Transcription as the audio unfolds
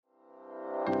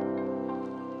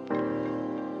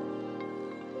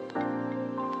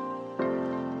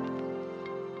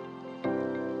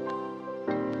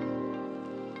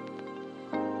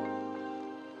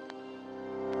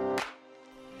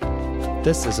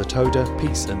This is a Toda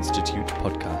Peace Institute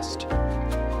podcast.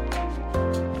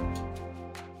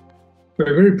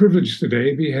 We're very privileged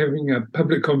today to be having a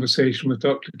public conversation with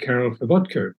Dr. Carol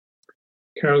Farbotko.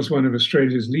 Carol's one of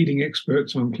Australia's leading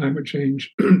experts on climate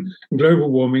change,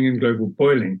 global warming and global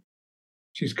boiling.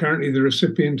 She's currently the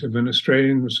recipient of an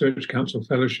Australian Research Council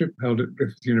Fellowship held at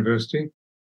Griffith University,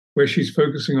 where she's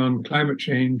focusing on climate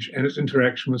change and its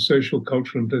interaction with social,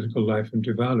 cultural and political life in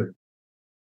Tuvalu.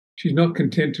 She's not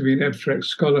content to be an abstract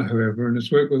scholar, however, and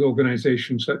has worked with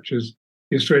organisations such as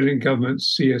the Australian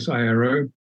government's CSIRO,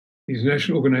 the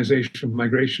International Organization for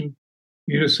Migration,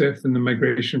 UNICEF and the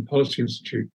Migration Policy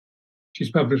Institute. She's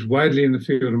published widely in the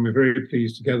field, and we're very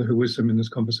pleased to gather her wisdom in this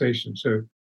conversation. So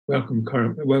welcome,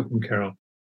 Carol.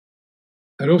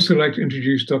 I'd also like to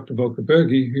introduce Dr. Volker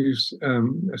Boege, who's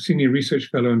a senior research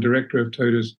fellow and director of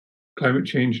Toda's Climate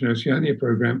Change in Oceania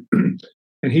program.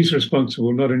 And he's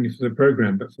responsible not only for the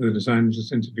program, but for the design of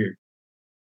this interview.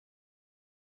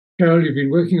 Carol, you've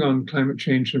been working on climate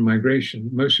change and migration,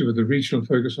 mostly with a regional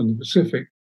focus on the Pacific,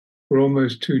 for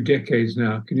almost 2 decades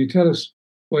now. Can you tell us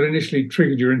what initially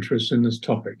triggered your interest in this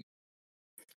topic?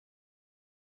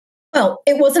 Well,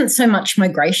 it wasn't so much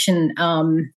migration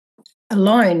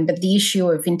alone, but the issue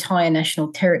of entire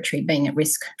national territory being at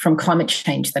risk from climate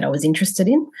change that I was interested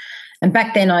in. And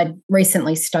back then, I'd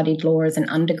recently studied law as an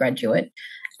undergraduate,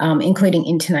 including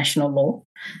international law.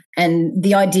 And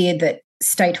the idea that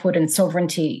statehood and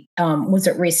sovereignty was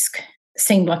at risk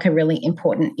seemed like a really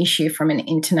important issue from an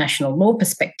international law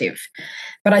perspective.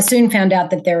 But I soon found out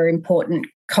that there are important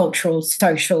cultural,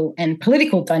 social, and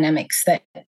political dynamics that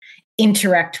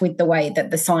interact with the way that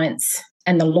the science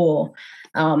and the law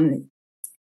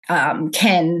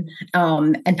can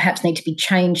and perhaps need to be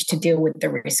changed to deal with the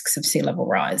risks of sea level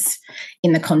rise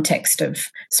in the context of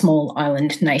small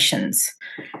island nations.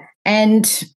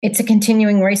 And it's a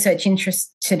continuing research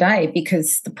interest today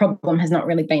because the problem has not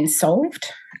really been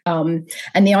solved. And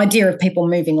the idea of people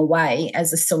moving away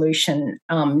as a solution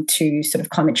to sort of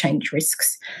climate change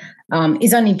risks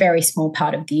is only a very small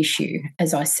part of the issue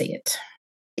as I see it.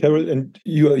 Carol, and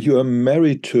you are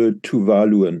married to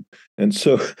Tuvaluan, and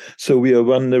so we are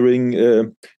wondering,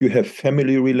 you have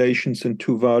family relations in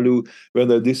Tuvalu,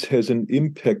 whether this has an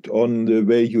impact on the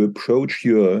way you approach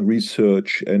your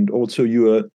research and also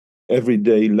your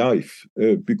everyday life,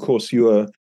 because you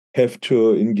have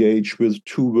to engage with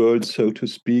two worlds, so to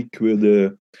speak, with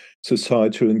the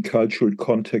societal and cultural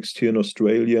context here in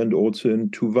Australia and also in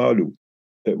Tuvalu.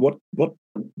 What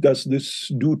does this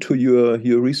do to your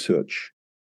research?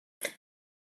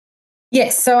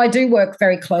 Yes, so I do work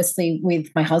very closely with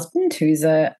my husband, who's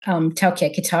a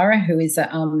Taukia Kitara, who is a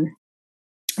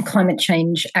climate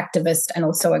change activist and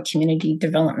also a community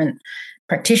development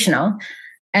practitioner.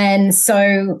 And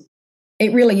so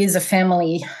it really is a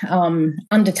family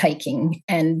undertaking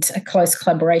and a close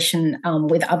collaboration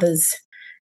with others,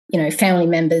 family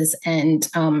members and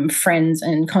friends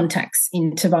and contacts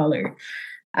in Tuvalu.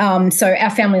 So our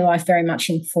family life very much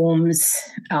informs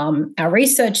our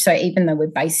research. So even though we're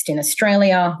based in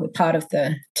Australia, we're part of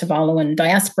the Tuvaluan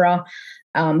diaspora,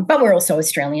 but we're also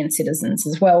Australian citizens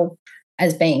as well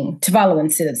as being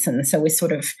Tuvaluan citizens. So we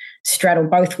sort of straddle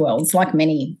both worlds, like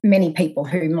many, many people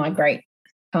who migrate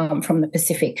from the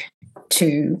Pacific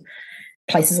to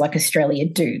places like Australia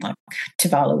do. Like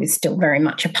Tuvalu is still very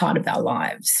much a part of our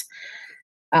lives.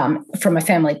 From a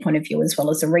family point of view as well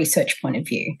as a research point of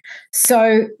view.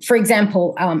 So, for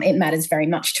example, it matters very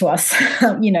much to us,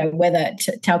 whether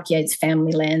Taukia's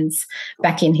family lands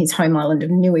back in his home island of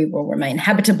Niue will remain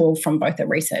habitable from both a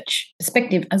research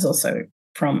perspective as also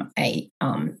from a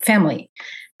family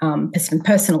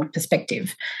personal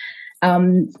perspective.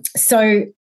 So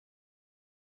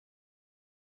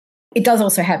it does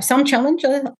also have some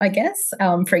challenges, I guess.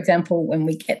 For example, when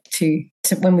we get to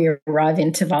when we arrive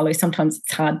in Tuvalu, sometimes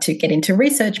it's hard to get into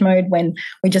research mode when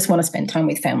we just want to spend time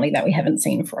with family that we haven't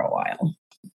seen for a while.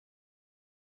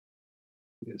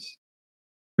 Yes.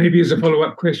 Maybe as a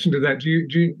follow-up question to that,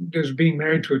 does being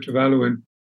married to a Tuvaluan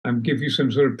give you some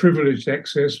sort of privileged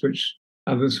access which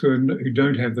others who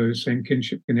don't have those same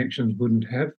kinship connections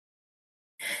wouldn't have?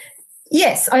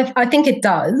 Yes, I think it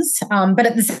does. But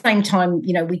at the same time,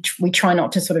 we try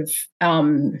not to sort of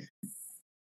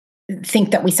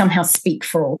think that we somehow speak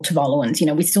for all Tuvaluans.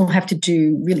 We still have to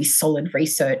do really solid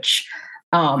research.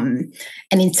 And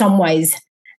in some ways,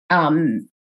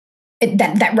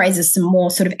 that raises some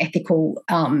more sort of ethical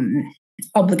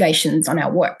obligations on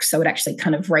our work. So it actually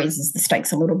kind of raises the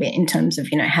stakes a little bit in terms of,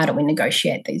 how do we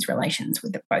negotiate these relations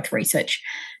with both research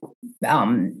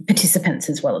participants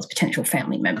as well as potential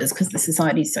family members, because the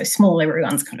society is so small,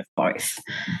 everyone's kind of both.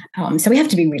 So we have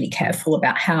to be really careful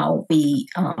about how we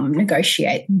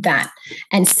negotiate that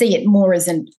and see it more as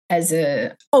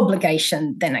a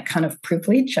obligation than a kind of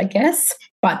privilege, I guess.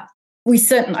 But I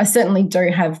certainly do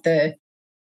have the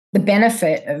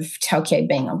benefit of Tauke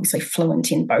being obviously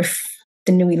fluent in both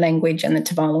the Nui language and the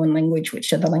Tuvaluan language,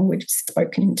 which are the languages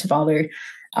spoken in Tuvalu,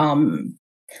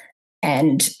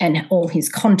 and all his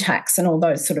contacts and all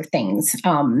those sort of things.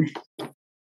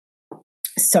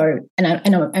 So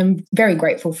I'm very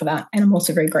grateful for that, and I'm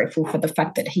also very grateful for the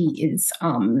fact that he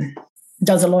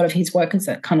does a lot of his work as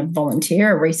a kind of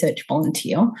volunteer, a research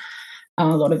volunteer. A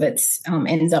lot of it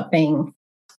ends up being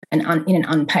in an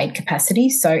unpaid capacity.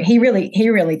 So he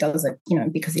really does it,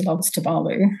 because he loves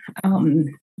Tuvalu. And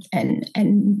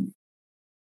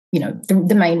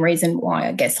the main reason why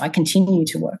I guess I continue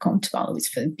to work on Tuvalu is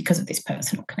because of this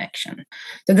personal connection.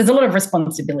 So there's a lot of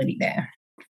responsibility there.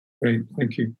 Great,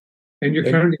 thank you. And you're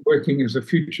currently working as a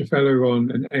future fellow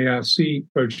on an ARC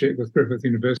project with Griffith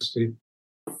University.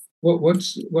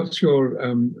 What's your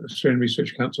Australian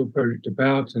Research Council project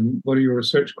about, and what are your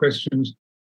research questions,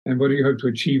 and what do you hope to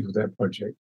achieve with that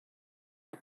project?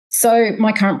 So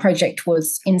my current project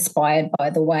was inspired by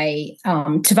the way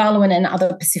Tuvaluan and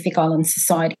other Pacific Island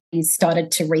societies started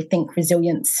to rethink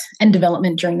resilience and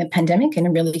development during the pandemic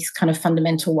in really kind of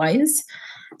fundamental ways.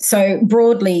 So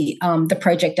broadly, the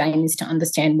project aim is to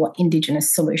understand what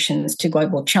Indigenous solutions to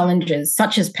global challenges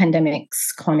such as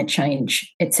pandemics, climate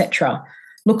change, etc.,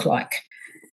 look like.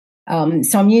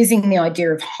 So I'm using the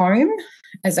idea of home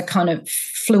as a kind of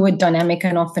fluid, dynamic,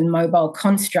 and often mobile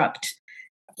construct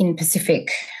in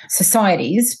Pacific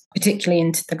societies, particularly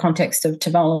into the context of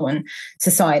Tuvaluan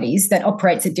societies, that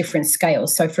operates at different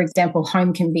scales. So, for example,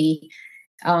 home can be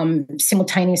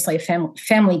simultaneously a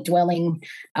family dwelling,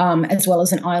 as well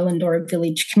as an island or a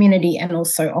village community, and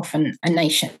also often a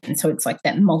nation. And so it's like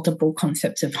that multiple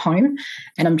concepts of home.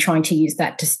 And I'm trying to use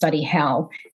that to study how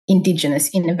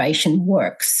Indigenous innovation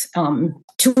works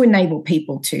to enable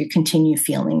people to continue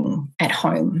feeling at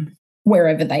home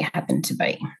wherever they happen to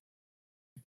be.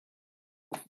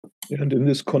 And in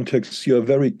this context, you're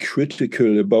very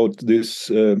critical about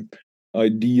this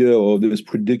idea or this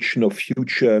prediction of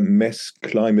future mass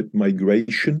climate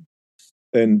migration.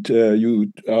 And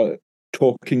you are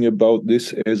talking about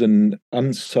this as an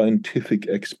unscientific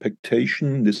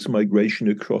expectation, this migration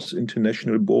across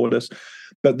international borders.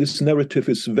 But this narrative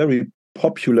is very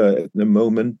popular at the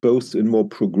moment, both in more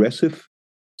progressive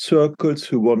circles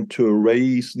who want to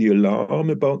raise the alarm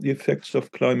about the effects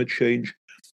of climate change,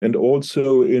 and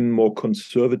also in more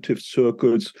conservative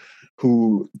circles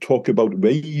who talk about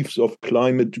waves of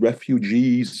climate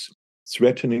refugees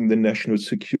threatening the national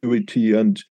security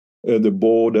and the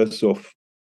borders of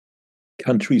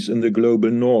countries in the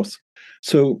global north.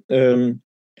 So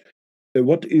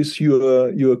what is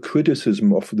your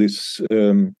criticism of this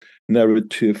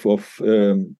narrative of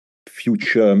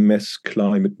future mass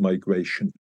climate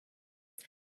migration?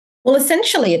 Well,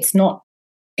 essentially, it's not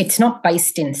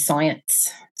based in science.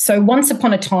 So once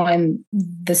upon a time,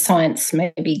 the science,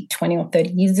 maybe 20 or 30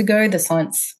 years ago, the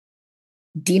science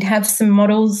did have some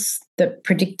models that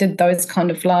predicted those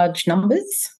kind of large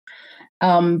numbers.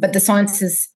 But the science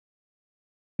has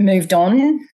moved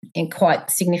on in quite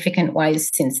significant ways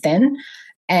since then.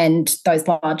 And those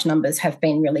large numbers have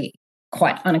been really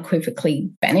quite unequivocally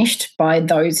banished by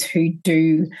those who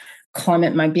do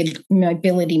climate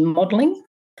mobility modelling.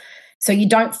 So you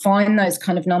don't find those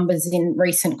kind of numbers in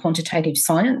recent quantitative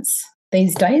science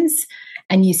these days,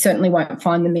 and you certainly won't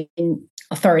find them in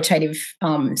authoritative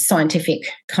scientific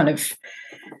kind of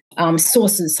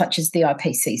sources such as the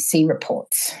IPCC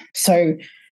reports. So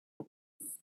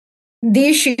the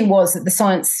issue was that the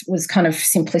science was kind of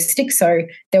simplistic, so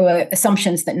there were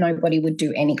assumptions that nobody would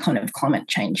do any kind of climate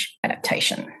change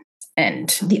adaptation,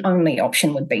 and the only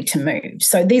option would be to move.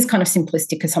 So these kind of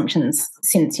simplistic assumptions,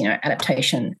 since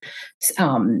adaptation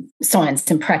science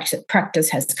and practice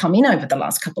has come in over the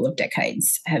last couple of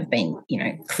decades, have been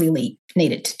clearly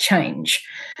needed to change.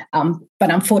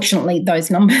 But unfortunately, those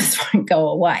numbers won't go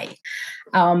away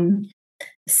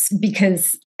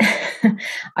because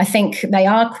I think they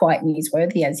are quite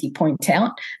newsworthy, as you point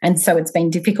out, and so it's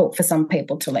been difficult for some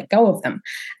people to let go of them.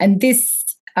 And this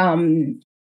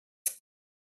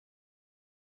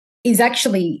is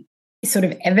actually sort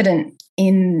of evident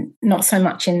in not so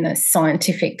much in the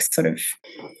scientific sort of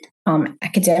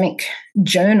academic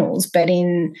journals, but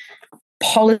in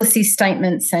policy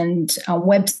statements and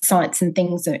websites and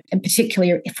things, and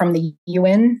particularly from the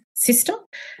UN system,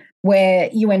 where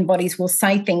UN bodies will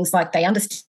say things like they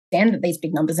understand that these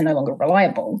big numbers are no longer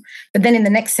reliable, but then in the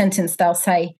next sentence they'll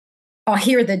say, oh,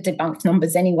 here are the debunked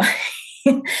numbers anyway,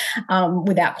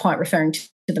 without quite referring to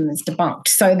them as debunked.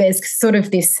 So there's sort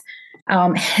of this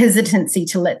hesitancy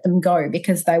to let them go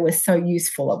because they were so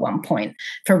useful at one point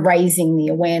for raising the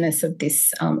awareness of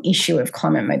this issue of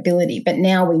climate mobility. But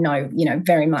now we know,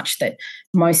 very much that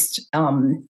most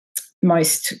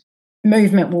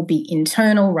movement will be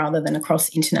internal rather than across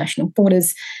international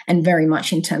borders, and very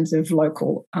much in terms of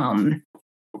local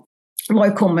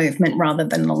movement rather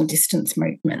than long distance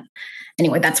movement.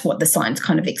 Anyway, that's what the science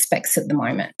kind of expects at the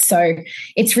moment. So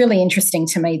it's really interesting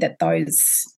to me that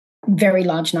those very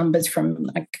large numbers from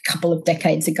a couple of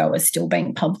decades ago are still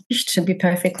being published, to be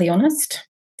perfectly honest.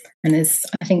 And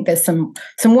I think there's some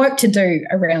work to do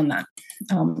around that,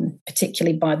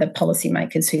 particularly by the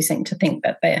policymakers who seem to think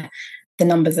that the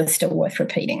numbers are still worth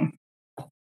repeating.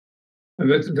 And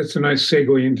that's a nice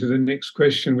segue into the next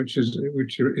question, which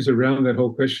is around that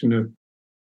whole question of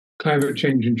climate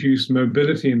change-induced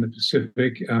mobility in the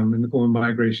Pacific, in the form of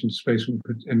migration, displacement,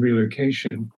 and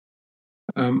relocation.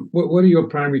 What are your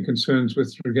primary concerns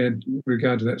with regard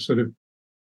to that sort of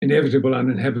inevitable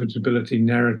uninhabitability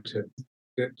narrative?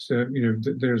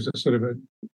 That there's a sort of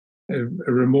a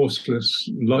remorseless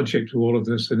logic to all of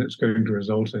this, and it's going to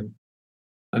result in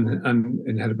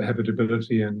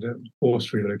uninhabitability and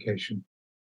forced relocation.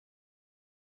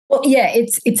 Well, yeah,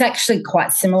 it's actually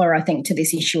quite similar, I think, to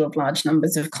this issue of large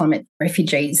numbers of climate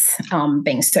refugees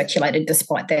being circulated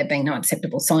despite there being no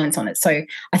acceptable science on it. So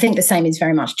I think the same is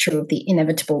very much true of the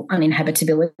inevitable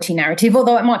uninhabitability narrative,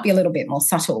 although it might be a little bit more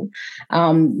subtle.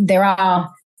 There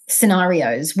are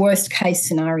scenarios, worst case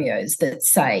scenarios, that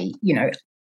say,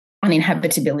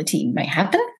 uninhabitability may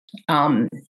happen.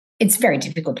 It's very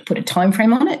difficult to put a time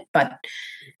frame on it, but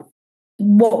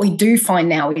what we do find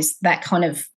now is that kind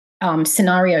of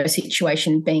scenario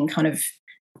situation being kind of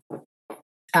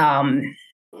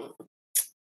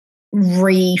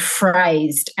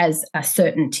rephrased as a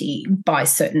certainty by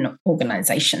certain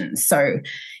organisations. So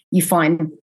you find,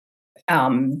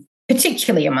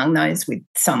 particularly among those with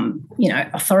some,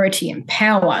 authority and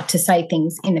power, to say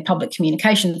things in the public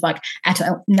communications like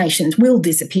atoll nations will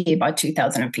disappear by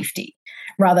 2050.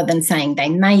 Rather than saying they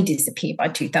may disappear by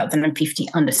 2050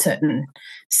 under certain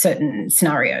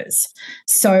scenarios.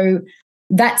 So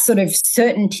that sort of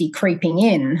certainty creeping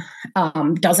in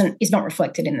is not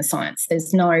reflected in the science.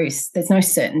 There's no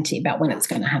certainty about when it's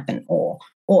going to happen or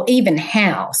even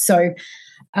how. So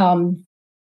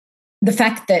the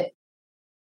fact that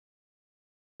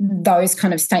those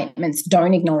kind of statements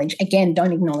don't acknowledge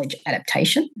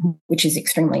adaptation, which is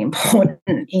extremely important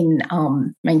in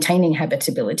maintaining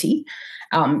habitability,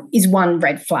 is one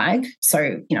red flag.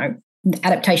 So,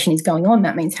 adaptation is going on.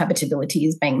 That means habitability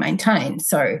is being maintained.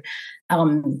 So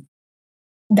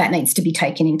that needs to be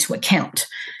taken into account.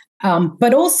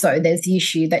 But also there's the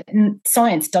issue that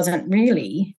science doesn't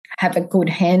really have a good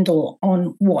handle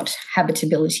on what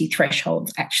habitability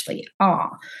thresholds actually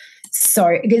are.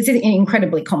 So it's an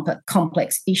incredibly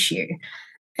complex issue.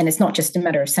 And it's not just a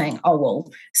matter of saying, oh, well,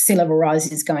 sea level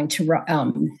rise is going to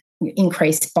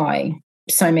increase by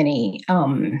so many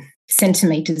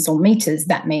centimetres or metres.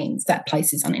 That means that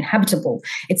place is uninhabitable.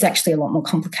 It's actually a lot more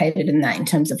complicated than that in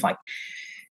terms of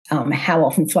how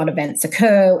often flood events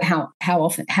occur,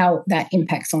 how that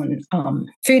impacts on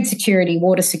food security,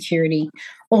 water security,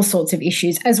 all sorts of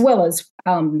issues, as well as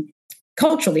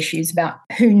cultural issues about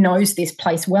who knows this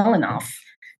place well enough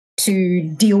to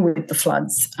deal with the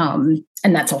floods, and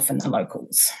that's often the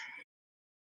locals.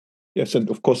 Yes, and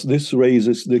of course this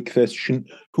raises the question,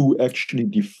 who actually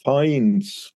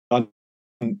defines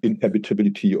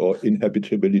uninhabitability or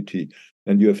inhabitability?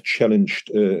 And you have challenged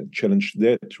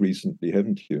that recently,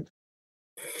 haven't you?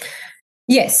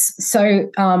 Yes.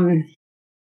 So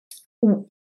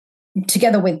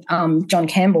together with John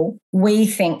Campbell, we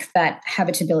think that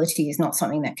habitability is not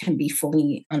something that can be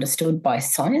fully understood by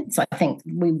science. I think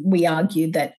we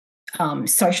argue that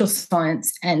social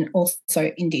science and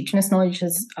also Indigenous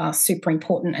knowledges are super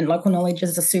important, and local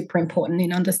knowledges are super important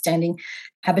in understanding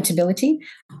habitability.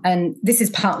 And this is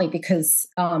partly because,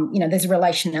 there's a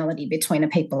relationality between a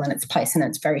people and its place, and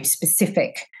it's very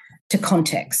specific to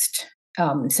context.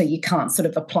 So you can't sort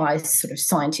of apply sort of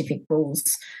scientific rules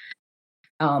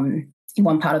in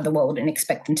one part of the world and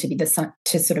expect them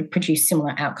to sort of produce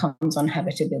similar outcomes on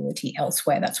habitability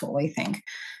elsewhere. That's what we think.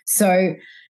 So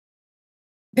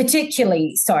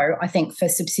particularly so, I think, for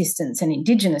subsistence and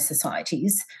Indigenous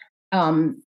societies,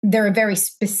 there are very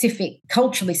specific,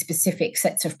 culturally specific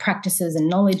sets of practices and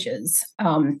knowledges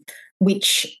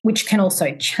which can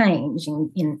also change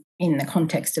in the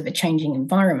context of a changing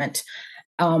environment,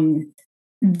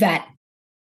 that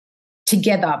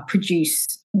together produce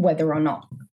whether or not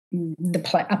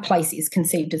a place is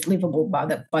conceived as livable by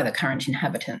the current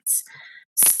inhabitants.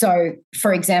 So,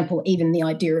 for example, even the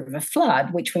idea of a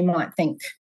flood, which we might think,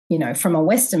 from a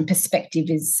Western perspective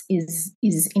is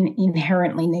an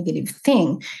inherently negative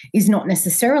thing, is not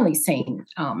necessarily seen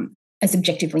as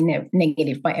objectively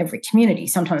negative by every community.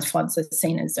 Sometimes floods are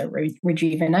seen as a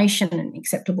rejuvenation, an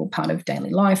acceptable part of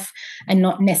daily life, and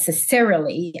not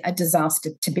necessarily a disaster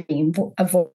to be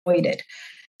avoided.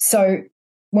 So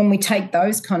when we take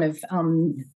those kind of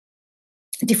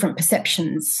different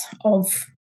perceptions of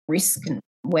risk and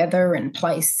weather and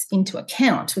place into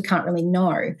account, we can't really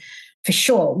know for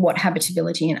sure what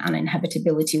habitability and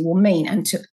uninhabitability will mean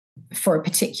for a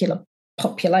particular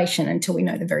population until we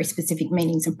know the very specific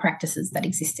meanings and practices that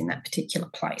exist in that particular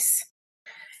place.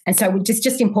 And so it's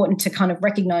just important to kind of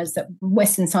recognise that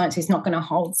Western science is not going to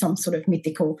hold some sort of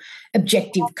mythical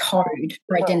objective code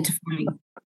for identifying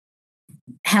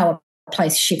how a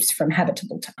place shifts from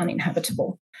habitable to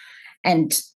uninhabitable.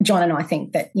 And John and I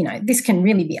think that, this can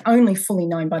really be only fully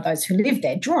known by those who live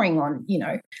there, drawing on,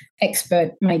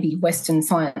 expert, maybe Western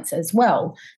science as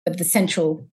well. But the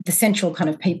central kind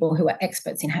of people who are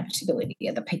experts in habitability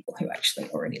are the people who actually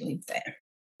already live there.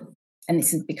 And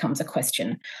this becomes a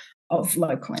question of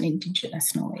local and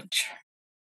Indigenous knowledge.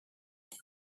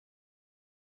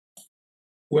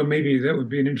 Well, maybe that would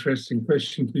be an interesting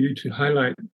question for you to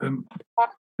highlight.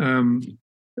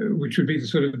 Which would be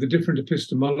the different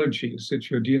epistemologies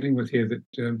that you're dealing with here that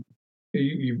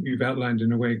you've outlined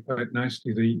in a way quite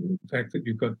nicely, the fact that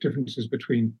you've got differences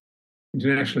between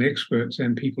international experts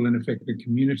and people in affected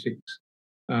communities,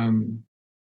 and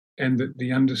that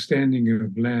the understanding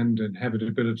of land and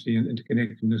habitability and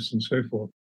interconnectedness and so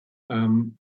forth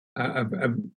have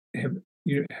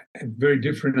very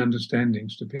different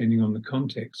understandings depending on the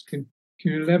context. Can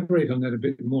you elaborate on that a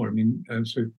bit more? I mean,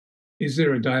 is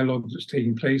there a dialogue that's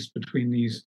taking place between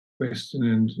these Western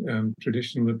and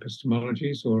traditional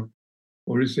epistemologies, or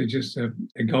is there just a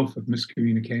gulf of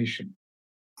miscommunication?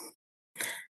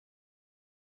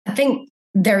 I think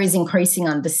there is increasing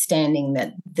understanding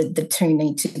that the two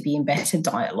need to be in better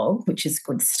dialogue, which is a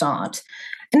good start.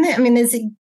 And there's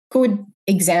good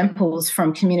examples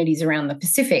from communities around the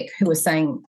Pacific who are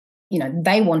saying,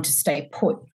 they want to stay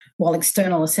put while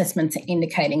external assessments are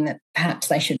indicating that perhaps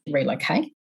they should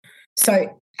relocate.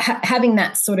 So having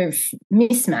that sort of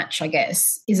mismatch, I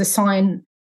guess, is a sign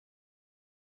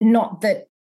not that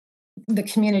the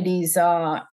communities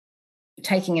are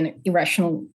taking an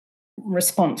irrational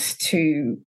response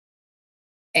to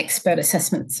expert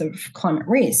assessments of climate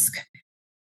risk,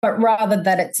 but rather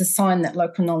that it's a sign that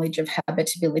local knowledge of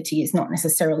habitability is not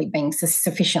necessarily being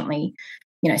sufficiently,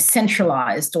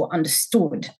 centralised or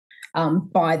understood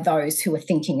by those who are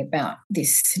thinking about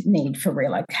this need for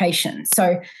relocation.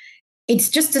 So it's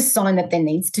just a sign that there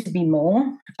needs to be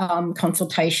more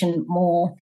consultation,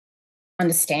 more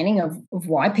understanding of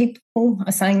why people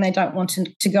are saying they don't want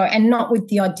to go, and not with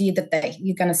the idea that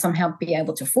you're going to somehow be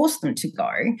able to force them to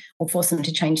go or force them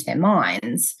to change their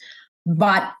minds,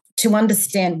 but to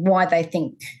understand why they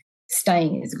think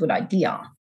staying is a good idea.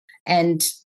 And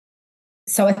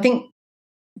so I think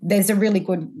there's a really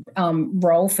good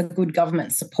role for good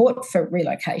government support for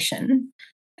relocation.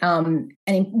 And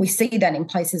we see that in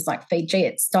places like Fiji,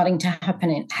 it's starting to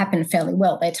happen fairly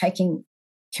well. They're taking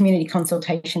community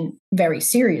consultation very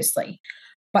seriously.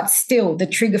 But still, the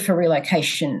trigger for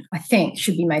relocation, I think,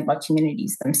 should be made by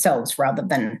communities themselves rather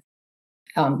than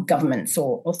governments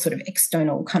or sort of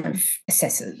external kind of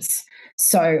assessors.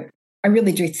 So I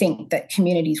really do think that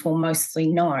communities will mostly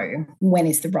know when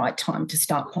is the right time to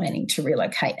start planning to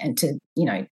relocate and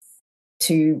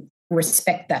to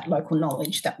respect that local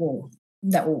knowledge that will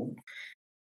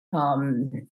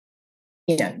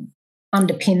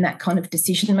underpin that kind of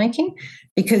decision making,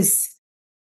 because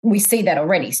we see that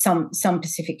already. Some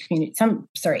Pacific communities,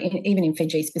 even in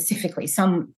Fiji specifically,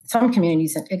 some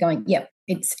communities are going, yep,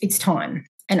 it's time,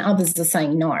 and others are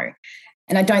saying no.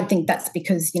 And I don't think that's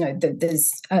because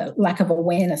there's a lack of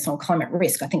awareness on climate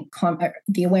risk. I think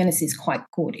the awareness is quite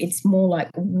good. It's more like,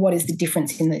 what is the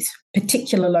difference in this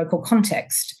particular local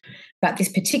context about this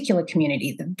particular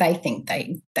community that they think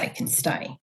they can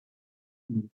stay.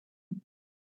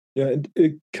 Yeah, and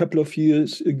a couple of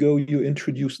years ago, you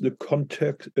introduced the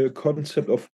concept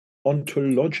of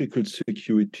ontological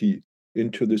security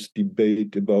into this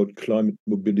debate about climate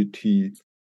mobility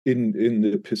in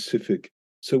the Pacific.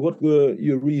 So what were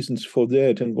your reasons for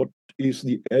that, and what is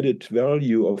the added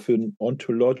value of an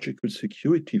ontological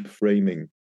security framing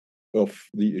of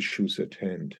the issues at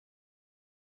hand?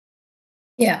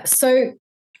 Yeah, so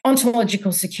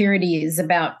ontological security is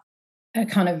about a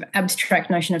kind of abstract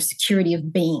notion of security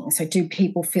of being. So do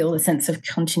people feel a sense of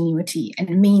continuity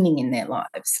and meaning in their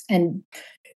lives? And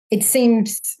it seemed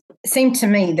to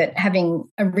me that having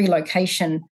a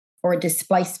relocation or a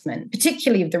displacement,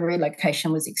 particularly if the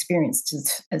relocation was experienced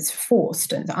as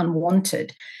forced and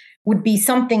unwanted, would be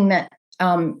something that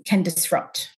can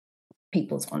disrupt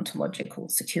people's ontological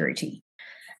security.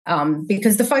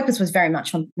 Because the focus was very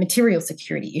much on material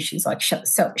security issues like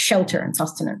shelter and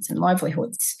sustenance and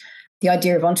livelihoods. The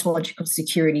idea of ontological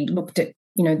security looked at,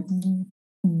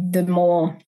 the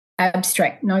more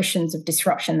abstract notions of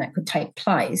disruption that could take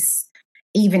place,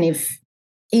 even if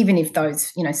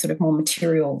those, sort of more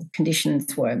material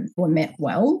conditions were met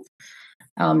well.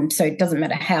 So it doesn't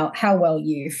matter how well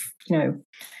you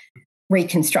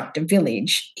reconstruct a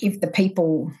village, if the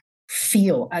people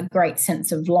feel a great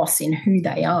sense of loss in who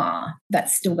they are,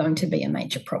 that's still going to be a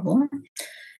major problem.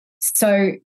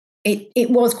 So it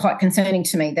was quite concerning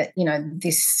to me that,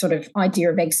 this sort of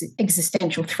idea of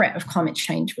existential threat of climate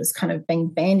change was kind of being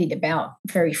bandied about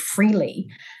very freely.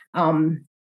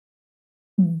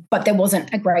 But there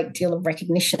wasn't a great deal of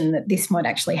recognition that this might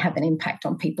actually have an impact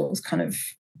on people's kind of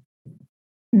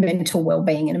mental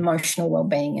well-being and emotional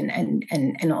well-being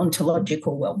and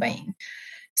ontological well-being.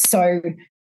 So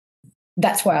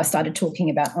that's why I started talking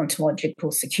about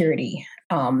ontological security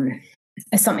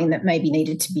as something that maybe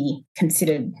needed to be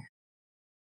considered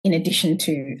in addition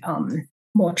to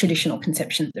more traditional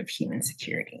conceptions of human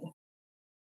security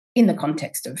in the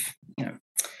context of,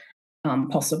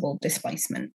 possible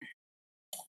displacement.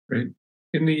 Great.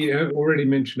 In the already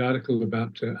mentioned article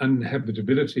about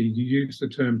uninhabitability, you use the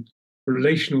term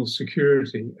relational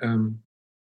security.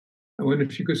 I wonder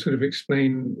if you could sort of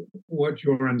explain what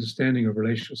your understanding of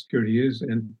relational security is,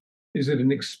 and is it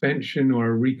an expansion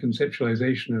or a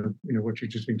reconceptualization of what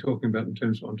you've just been talking about in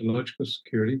terms of ontological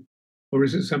security, or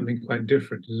is it something quite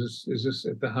different? Is this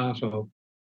at the heart of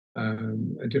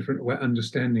a different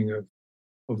understanding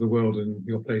of the world and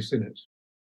your place in it?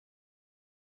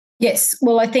 Yes,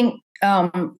 well, I think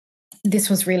this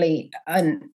was really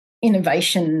an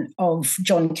innovation of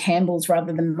John Campbell's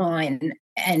rather than mine,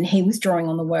 and he was drawing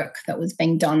on the work that was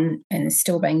being done and is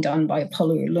still being done by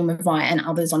Polu Lumavai and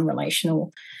others on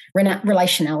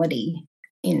relationality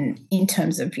in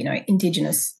terms of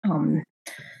Indigenous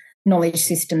knowledge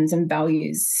systems and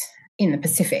values in the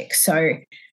Pacific. So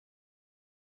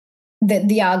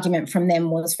the argument from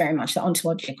them was very much that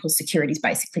ontological security is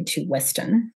basically too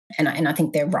Western, and I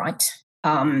think they're right.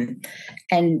 And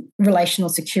relational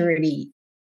security,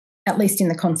 at least in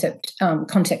the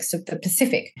context of the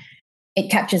Pacific, it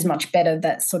captures much better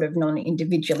that sort of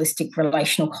non-individualistic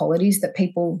relational qualities that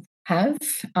people have,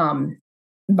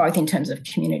 both in terms of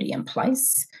community and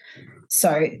place.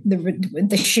 So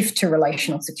the shift to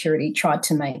relational security tried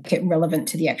to make it relevant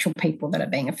to the actual people that are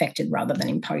being affected rather than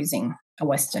imposing a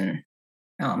Western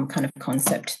kind of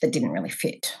concept that didn't really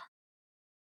fit.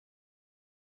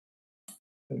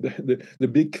 The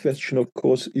big question, of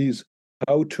course, is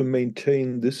how to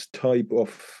maintain this type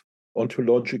of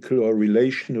ontological or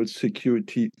relational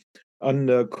security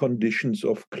under conditions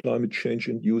of climate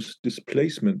change-induced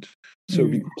displacement. So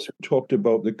because we talked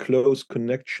about the close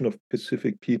connection of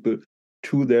Pacific people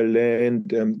to their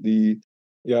land and the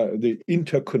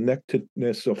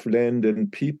interconnectedness of land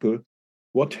and people,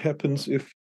 what happens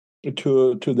if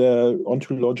to their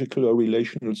ontological or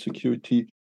relational security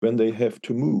when they have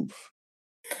to move?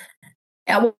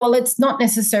 Well, it's not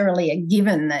necessarily a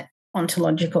given that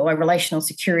ontological or relational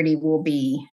security will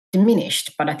be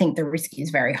diminished, but I think the risk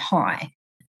is very high.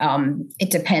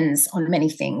 It depends on many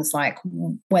things, like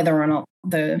whether or not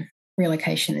the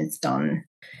relocation is done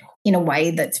in a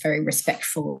way that's very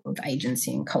respectful of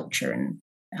agency and culture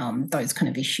and those kind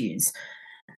of issues.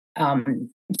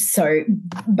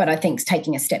 But I think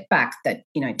taking a step back, that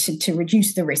to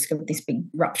reduce the risk of this big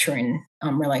rupture in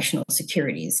relational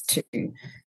security is to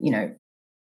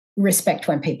respect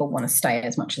when people want to stay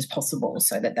as much as possible,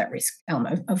 so that risk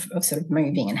of sort of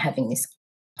moving and having this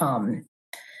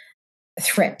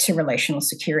threat to relational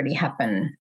security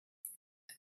happen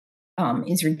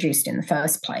is reduced in the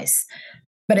first place.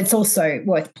 But it's also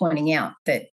worth pointing out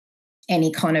that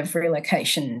any kind of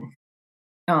relocation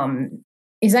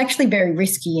is actually very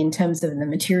risky in terms of the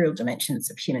material dimensions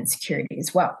of human security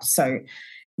as well. So,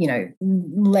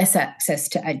 less access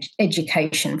to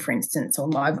education, for instance, or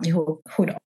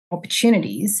livelihood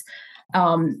opportunities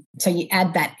So you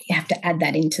have to add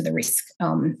that into the risk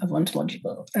of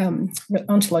ontological and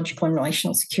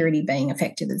relational security being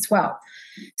affected as well.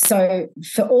 So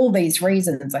for all these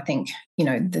reasons, I think,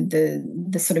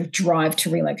 the sort of drive to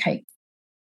relocate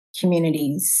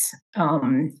communities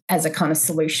as a kind of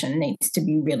solution needs to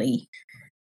be really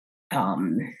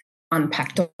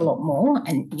unpacked a lot more,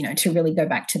 and to really go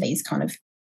back to these kind of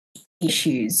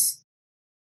issues,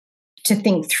 to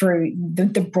think through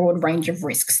the broad range of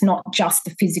risks, not just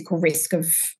the physical risk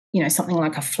of something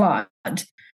like a flood,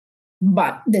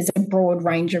 but there's a broad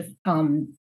range of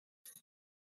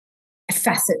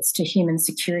facets to human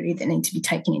security that need to be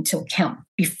taken into account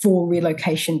before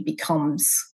relocation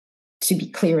becomes, to be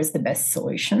clear, as the best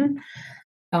solution.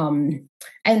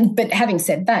 But having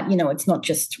said that, it's not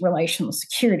just relational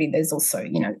security. There's also,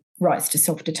 rights to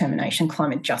self-determination,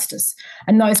 climate justice,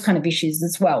 and those kind of issues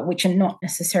as well, which are not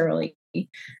necessarily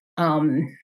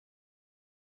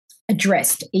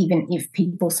addressed, even if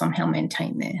people somehow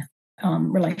maintain their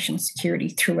relational security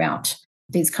throughout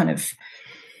these kind of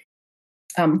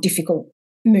difficult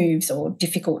moves or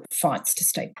difficult fights to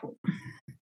stay put.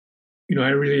 I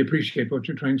really appreciate what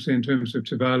you're trying to say in terms of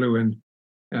Tuvalu and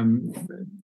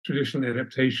traditional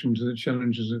adaptation to the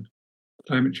challenges of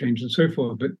climate change and so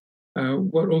forth. But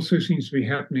what also seems to be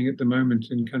happening at the moment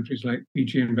in countries like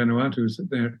Fiji and Vanuatu is that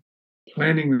they're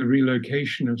planning the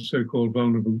relocation of so-called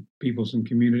vulnerable peoples and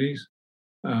communities.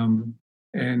 And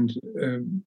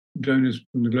donors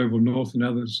from the global north and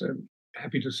others are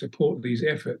happy to support these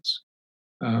efforts.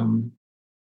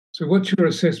 So what's your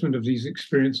assessment of these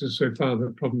experiences so far,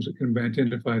 the problems that can be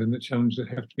identified and the challenges that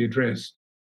have to be addressed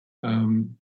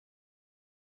in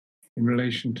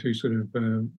relation to sort of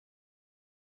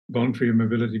voluntary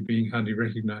mobility being hardly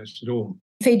recognised at all?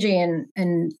 Fiji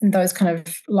and those kind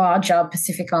of larger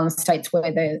Pacific Island states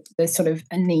where there's sort of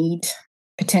a need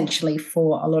potentially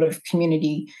for a lot of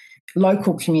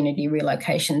local community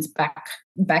relocations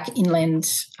back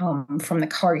inland from the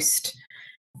coast,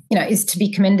 is to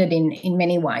be commended in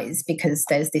many ways, because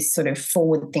there's this sort of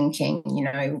forward thinking,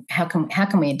 how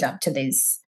can we adapt to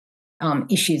these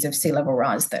issues of sea level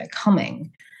rise that are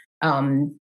coming?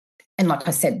 And like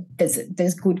I said,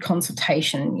 there's good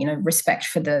consultation, respect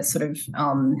for the sort of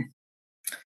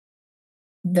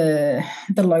the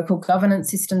local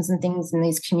governance systems and things in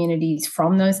these communities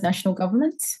from those national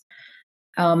governments.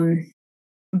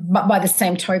 But by the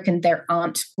same token, there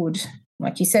aren't good,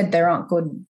 like you said,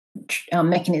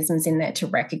 mechanisms in there to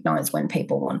recognise when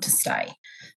people want to stay.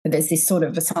 But there's this sort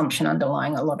of assumption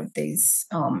underlying a lot of these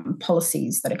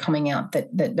policies that are coming out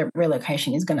that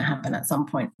relocation is going to happen at some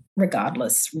point,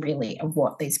 regardless really of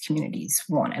what these communities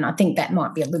want. And I think that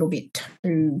might be a little bit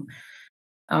too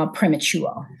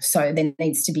premature. So there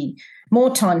needs to be more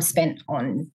time spent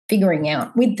on figuring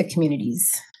out with the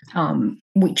communities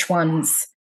which ones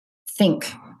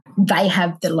think they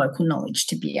have the local knowledge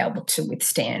to be able to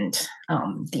withstand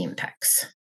the impacts,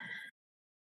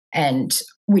 and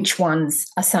which ones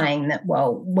are saying that,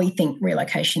 well, we think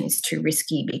relocation is too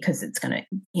risky because it's going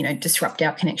to, disrupt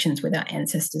our connections with our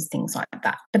ancestors, things like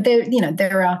that. But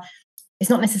it's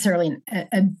not necessarily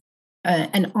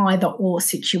an either-or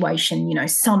situation.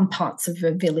 Some parts of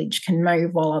a village can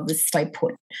move while others stay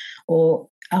put, or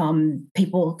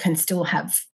people can still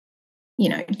have,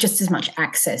 just as much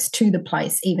access to the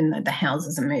place, even though the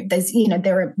houses are moved. There's,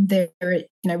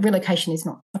 relocation is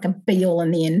not like a be-all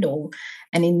and the end-all.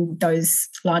 And in those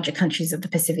larger countries of the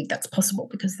Pacific, that's possible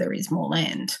because there is more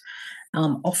land,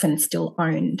 often still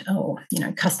owned, or,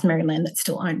 customary land that's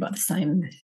still owned by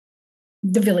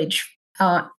the village.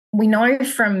 We know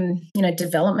from,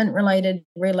 development-related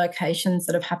relocations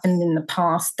that have happened in the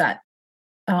past that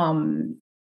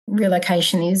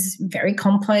relocation is very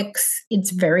complex,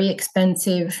 it's very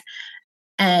expensive,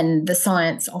 and the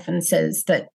science often says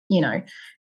that,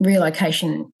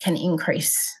 relocation can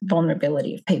increase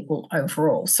vulnerability of people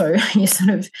overall. So you're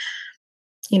sort of,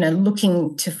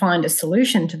 looking to find a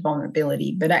solution to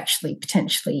vulnerability, but actually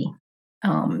potentially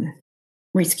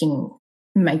risking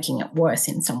making it worse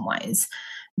in some ways,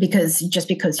 because just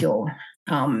because your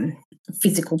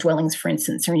physical dwellings, for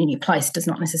instance, are in a new place does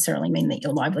not necessarily mean that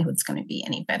your livelihood's going to be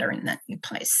any better in that new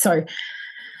place. So,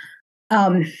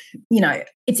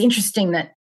 it's interesting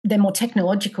that the more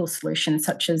technological solutions,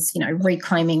 such as,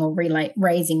 reclaiming or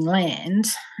raising land,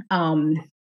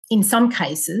 in some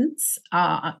cases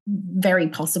are very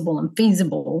possible and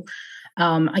feasible.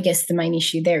 I guess the main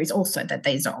issue there is also that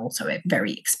these are also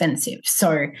very expensive.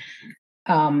 So,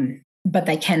 but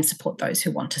they can support those who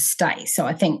want to stay. So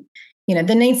I think,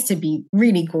 there needs to be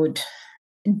really good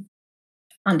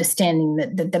understanding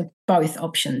that the both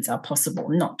options are possible,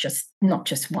 not just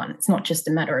one. It's not just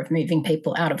a matter of moving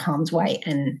people out of harm's way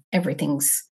and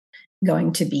everything's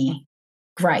going to be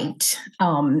great.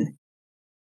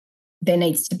 There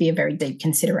needs to be a very deep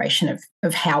consideration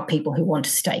of how people who want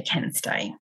to stay can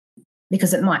stay,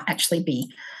 because it might actually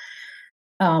be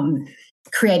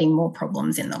creating more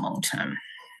problems in the long term.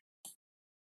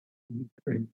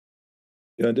 Great.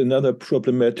 And another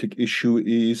problematic issue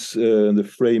is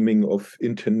the framing of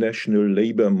international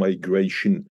labor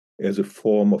migration as a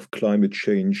form of climate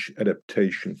change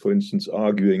adaptation. For instance,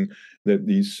 arguing that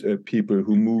these people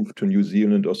who move to New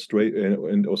Zealand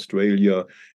and Australia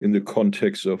in the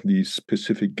context of these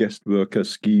specific guest worker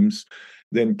schemes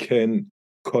then can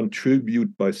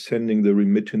contribute by sending the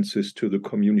remittances to the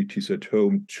communities at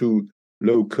home to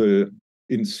local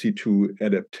in situ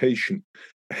adaptation.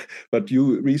 But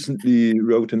you recently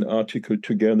wrote an article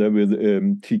together with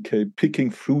TK. Picking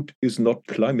fruit is not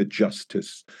climate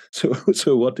justice.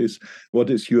 So what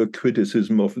is your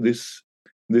criticism of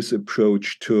this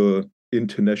approach to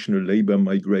international labor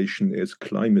migration as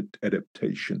climate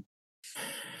adaptation?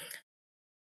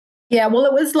 Yeah, well,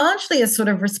 it was largely a sort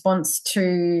of response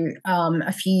to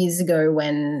a few years ago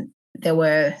when there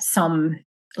were some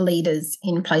leaders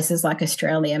in places like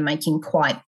Australia making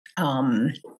quite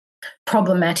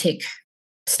problematic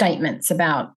statements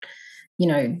about,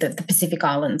 that the Pacific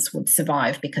Islands would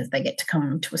survive because they get to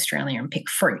come to Australia and pick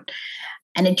fruit.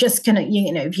 And it just kind of,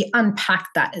 if you unpack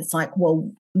that, it's like,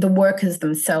 well, the workers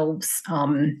themselves,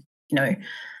 are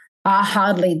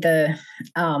hardly the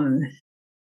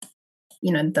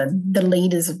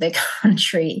leaders of their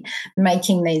country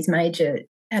making these major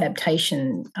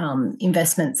adaptation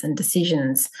investments and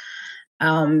decisions.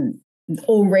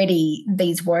 Already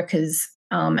these workers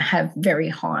have very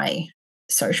high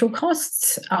social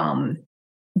costs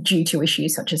due to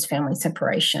issues such as family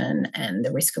separation and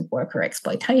the risk of worker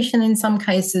exploitation in some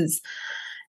cases.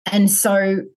 And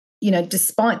so,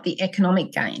 despite the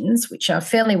economic gains, which are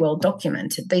fairly well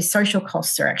documented, these social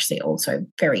costs are actually also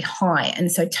very high.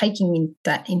 And so taking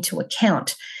that into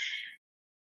account,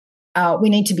 we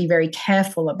need to be very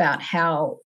careful about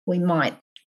how we might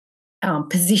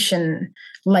position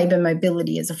labour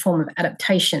mobility as a form of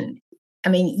adaptation. I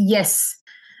mean, yes,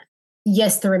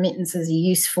 the remittances are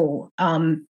useful,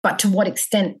 but to what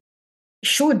extent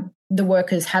should the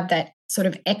workers have that sort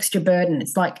of extra burden?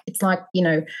 It's like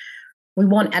we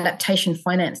want adaptation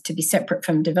finance to be separate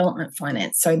from development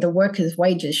finance. So the workers'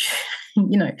 wages,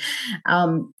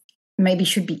 maybe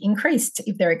should be increased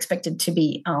if they're expected to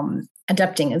be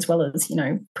adapting, as well as,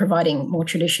 providing more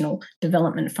traditional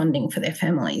development funding for their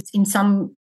families. In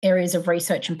some areas of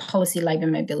research and policy, labour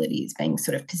mobility is being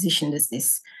sort of positioned as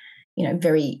this,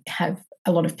 have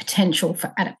a lot of potential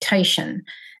for adaptation.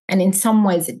 And in some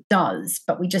ways it does,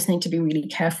 but we just need to be really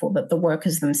careful that the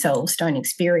workers themselves don't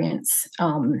experience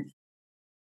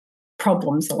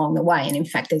problems along the way. And in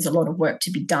fact, there's a lot of work to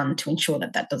be done to ensure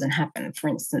that that doesn't happen. For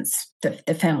instance, the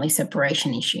family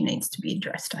separation issue needs to be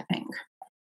addressed, I think.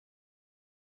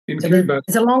 So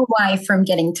there's a long way from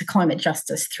getting to climate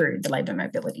justice through the labour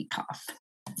mobility path,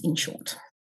 in short.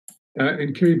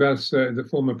 In Kiribati, the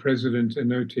former president,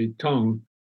 Inote Tong,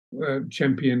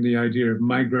 championed the idea of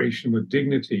migration with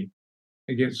dignity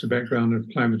against the background of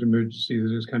climate emergency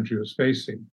that his country was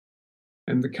facing.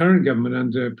 And the current government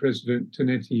under President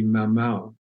Taneti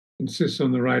Maumau insists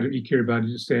on the right of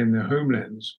Kiribati to stay in their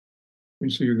homelands. And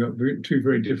so you've got two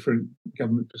very different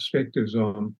government perspectives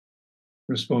on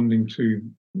responding to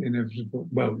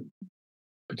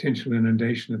potential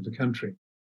inundation of the country.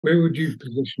 Where would you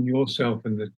position yourself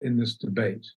in this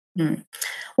debate?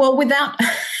 Well, without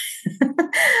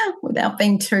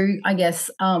being too, I guess,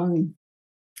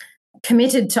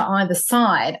 committed to either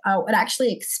side, I would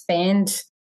actually expand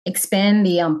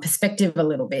the perspective a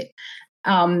little bit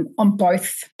on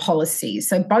both policies.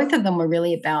 So both of them were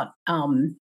really about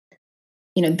the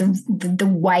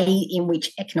way in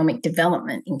which economic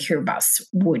development in Kiribati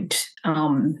would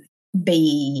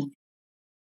be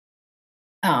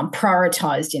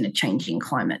prioritised in a changing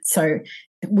climate. So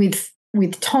with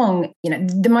Tong,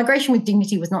 the migration with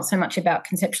dignity was not so much about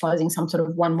conceptualising some sort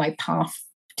of one-way path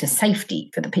to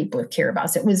safety for the people of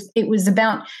Kiribati. It was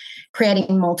about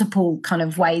creating multiple kind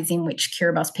of ways in which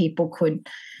Kiribati people could,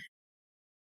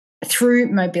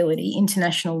 through mobility,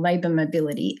 international labour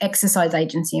mobility, exercise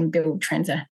agency and build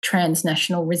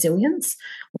transnational resilience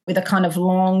with a kind of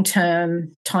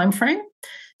long-term timeframe.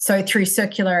 So through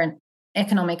circular and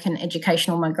economic and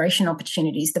educational migration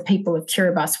opportunities, the people of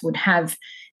Kiribati would have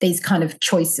these kind of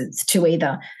choices to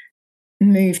either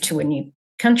move to a new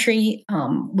country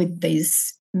with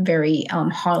these very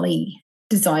highly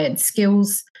desired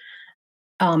skills,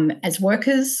 as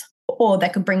workers, or they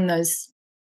could bring those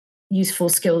useful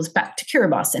skills back to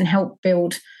Kiribati and help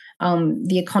build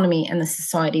the economy and the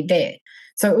society there.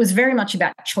 So it was very much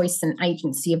about choice and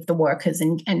agency of the workers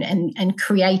and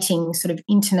creating sort of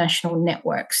international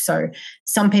networks. So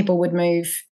some people would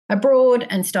move abroad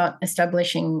and start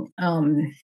establishing,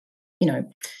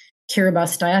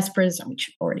 Kiribati diasporas, which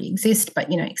already exist, but,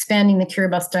 expanding the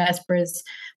Kiribati diasporas,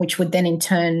 which would then in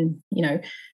turn,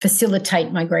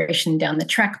 facilitate migration down the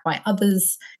track by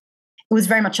others. It was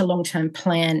very much a long-term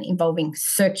plan involving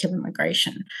circular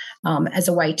migration as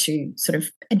a way to sort of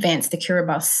advance the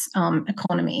Kiribati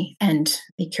economy and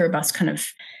the Kiribati kind of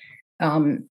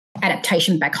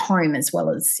adaptation back home, as well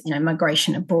as,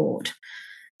 migration abroad.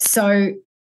 So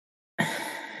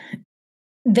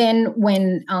then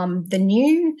when the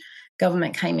new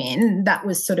government came in, that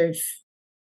was sort of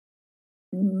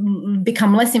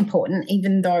become less important,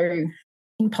 even though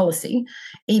in policy,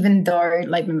 even though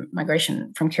labour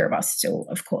migration from Kiribati still,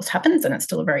 of course, happens, and it's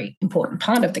still a very important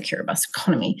part of the Kiribati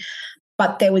economy.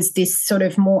 But there was this sort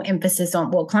of more emphasis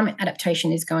on, well, climate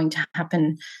adaptation is going to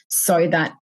happen so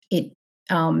that it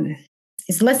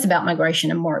is less about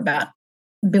migration and more about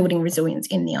building resilience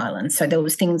in the island. So there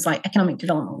was things like economic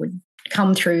development would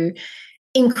come through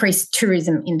increased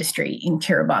tourism industry in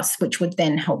Kiribati, which would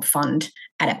then help fund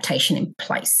adaptation in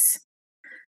place.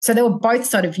 So they were both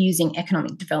sort of using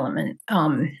economic development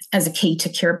as a key to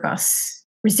Kiribati's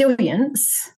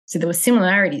resilience. So there were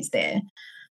similarities there.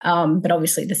 But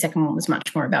obviously the second one was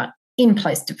much more about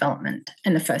in-place development.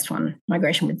 And the first one,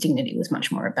 migration with dignity, was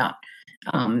much more about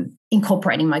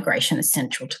incorporating migration as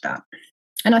central to that.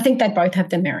 And I think they both have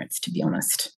their merits, to be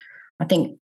honest. I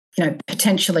think,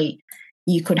 potentially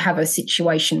you could have a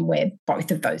situation where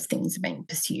both of those things are being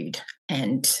pursued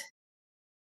and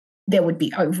there would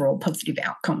be overall positive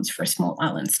outcomes for a small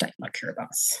island state like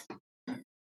Kiribati.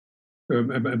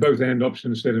 A both-and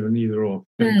option instead of an either-or.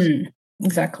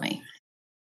 Exactly.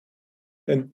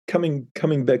 And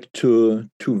coming back to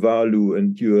Tuvalu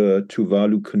and your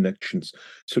Tuvalu connections.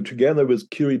 So together with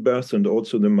Kiribati and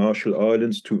also the Marshall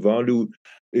Islands, Tuvalu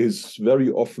is very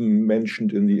often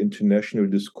mentioned in the international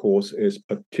discourse as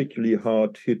particularly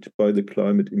hard hit by the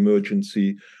climate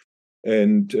emergency.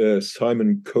 And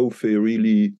Simon Coffey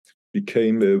really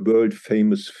became a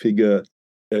world-famous figure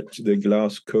at the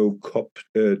Glasgow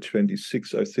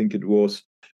COP26, I think it was,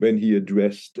 when he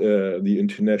addressed the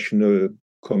international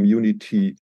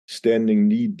community standing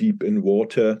knee-deep in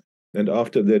water. And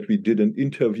after that, we did an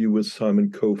interview with Simon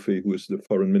Coffey, who is the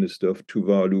foreign minister of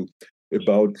Tuvalu,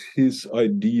 about his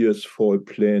ideas for a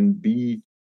plan B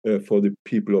for the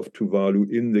people of Tuvalu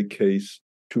in the case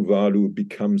Tuvalu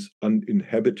becomes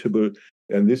uninhabitable.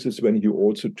 And this is when he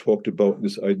also talked about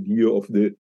this idea of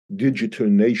the digital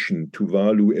nation,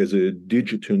 Tuvalu as a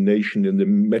digital nation in the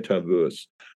metaverse.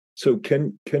 So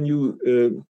can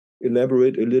you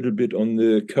elaborate a little bit on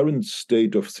the current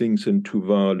state of things in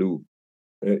Tuvalu,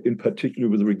 in particular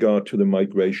with regard to the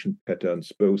migration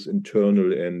patterns, both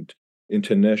internal and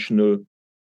international,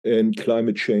 and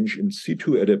climate change in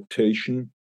situ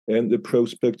adaptation, and the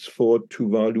prospects for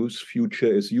Tuvalu's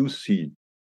future as you see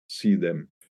them?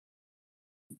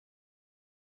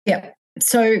 Yeah.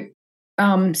 So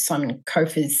Simon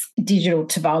Coffey's Digital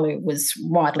Tuvalu was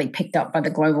widely picked up by the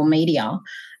global media.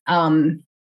 And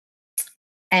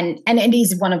it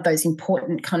is one of those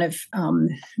important kind of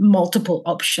multiple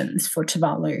options for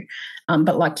Tuvalu.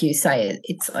 But like you say,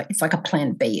 it's like a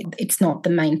plan B. It's not the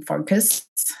main focus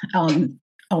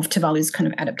of Tuvalu's kind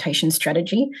of adaptation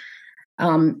strategy.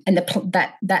 And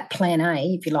that plan A,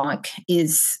 if you like,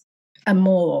 is a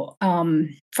more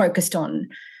focused on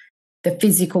the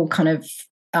physical kind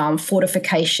of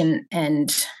fortification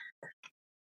and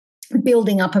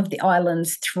building up of the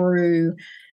islands through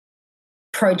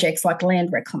projects like land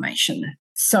reclamation.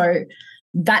 So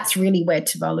that's really where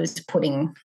Tuvalu is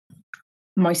putting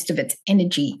most of its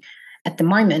energy at the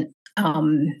moment.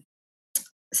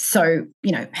 So,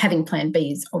 having plan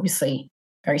B is obviously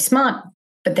very smart,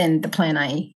 but then the plan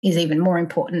A is even more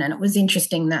important. And it was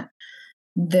interesting that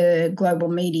the global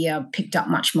media picked up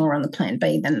much more on the plan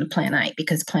B than the plan A,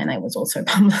 because plan A was also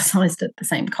publicised at the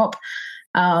same COP,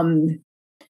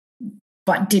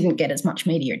 but didn't get as much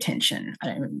media attention.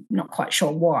 I'm not quite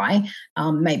sure why.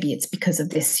 Maybe it's because of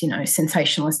this,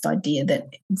 sensationalist idea that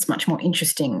it's much more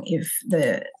interesting if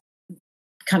the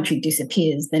country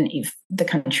disappears than if the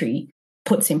country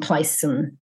puts in place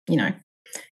some,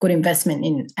 good investment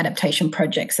in adaptation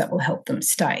projects that will help them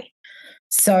stay.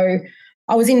 So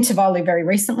I was in Tuvalu very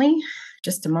recently,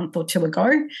 just a month or two ago,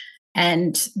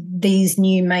 and these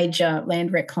new major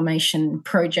land reclamation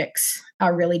projects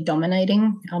are really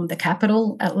dominating the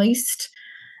capital, at least.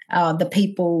 the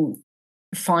people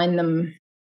find them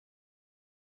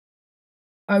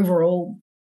overall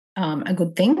a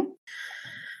good thing.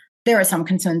 There are some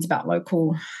concerns about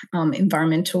local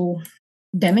environmental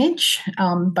damage,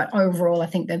 but overall I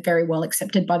think they're very well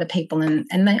accepted by the people,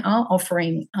 and they are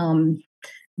offering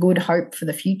good hope for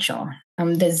the future.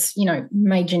 There's,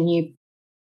 major new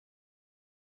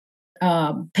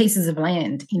pieces of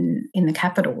land in the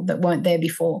capital that weren't there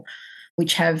before,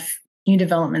 which have new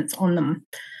developments on them.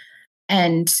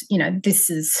 And, this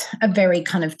is a very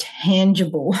kind of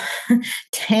tangible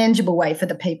way for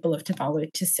the people of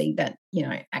Tuvalu to see that,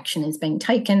 action is being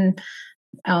taken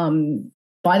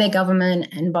by their government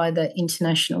and by the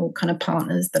international kind of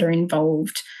partners that are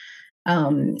involved.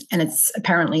 And it's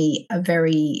apparently a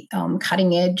very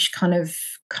cutting edge kind of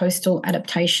coastal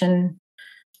adaptation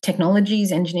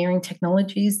technologies, engineering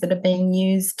technologies that are being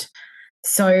used.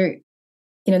 So,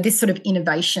 this sort of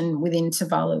innovation within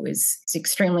Tuvalu is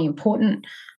extremely important.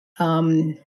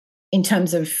 In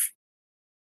terms of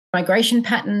migration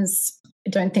patterns, I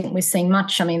don't think we're seeing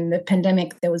much. I mean, the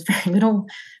pandemic, there was very little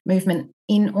movement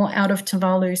in or out of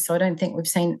Tuvalu, so I don't think we've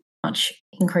seen much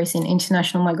increase in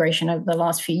international migration over the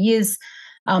last few years.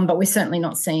 But we're certainly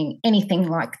not seeing anything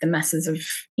like the masses of,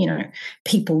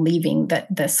 people leaving that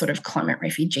the sort of climate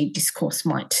refugee discourse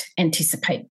might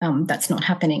anticipate. That's not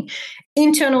happening.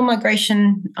 Internal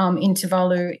migration in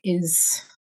Tuvalu is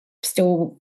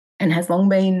still and has long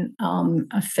been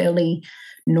a fairly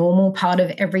normal part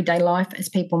of everyday life as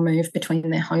people move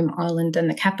between their home island and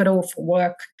the capital for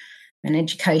work and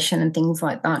education and things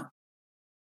like that.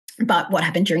 But what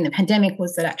happened during the pandemic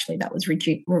was that actually that was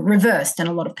reversed, and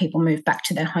a lot of people moved back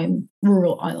to their home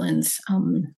rural islands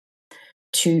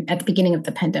at the beginning of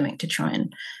the pandemic to try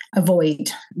and avoid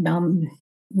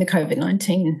the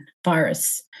COVID-19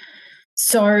 virus.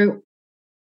 So,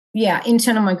 yeah,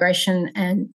 internal migration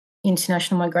and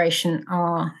international migration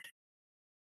are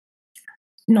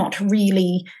not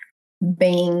really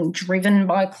being driven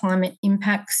by climate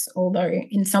impacts, although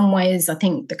in some ways I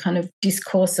think the kind of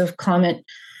discourse of climate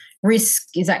risk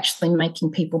is actually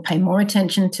making people pay more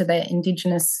attention to their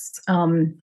Indigenous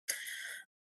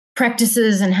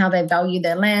practices and how they value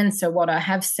their land. So what I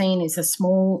have seen is a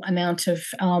small amount of,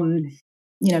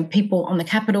 people on the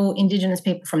capital, Indigenous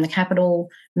people from the capital,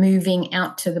 moving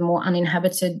out to the more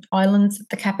uninhabited islands of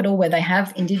the capital where they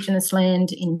have Indigenous land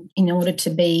in order to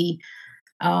be,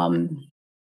 a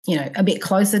bit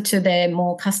closer to their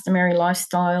more customary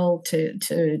lifestyle,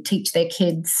 to teach their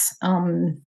kids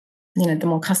the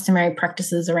more customary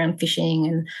practices around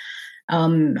fishing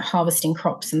and harvesting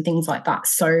crops and things like that.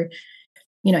 So,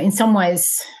 in some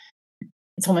ways,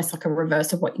 it's almost like a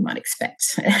reverse of what you might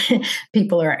expect.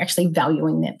 People are actually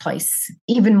valuing their place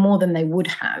even more than they would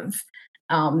have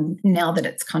now that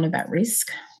it's kind of at risk.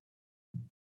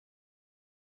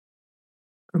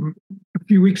 A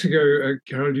few weeks ago,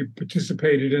 Carol, you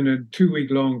participated in a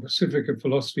 2-week-long Pacific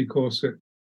philosophy course at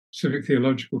Pacific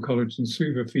Theological College in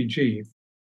Suva, Fiji.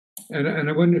 And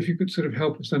I wonder if you could sort of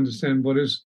help us understand what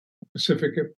is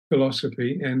Pacific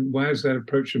philosophy and why is that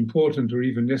approach important or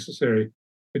even necessary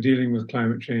for dealing with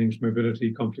climate change,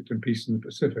 mobility, conflict and peace in the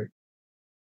Pacific?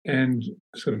 And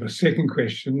sort of a second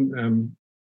question,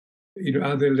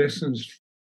 are there lessons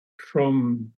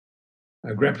from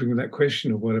grappling with that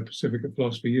question of what a Pacific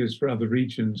philosophy is for other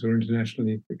regions or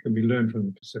internationally that can be learned from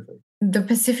the Pacific? The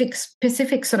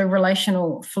Pacific sort of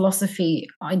relational philosophy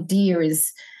idea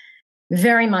is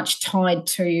very much tied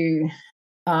to,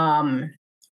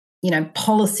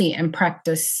 policy and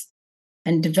practice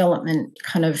and development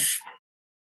kind of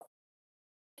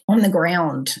on the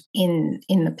ground in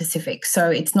the Pacific. So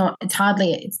it's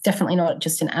definitely not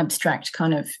just an abstract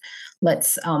kind of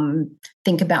let's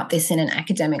think about this in an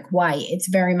academic way. It's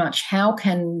very much how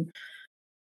can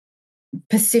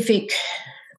Pacific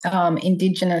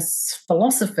Indigenous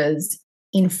philosophers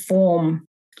inform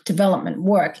development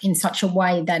work in such a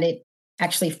way that it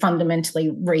actually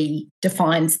fundamentally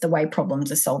redefines the way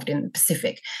problems are solved in the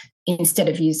Pacific, instead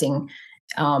of using,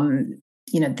 the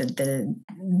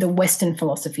Western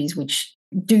philosophies, which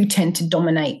do tend to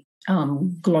dominate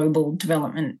global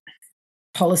development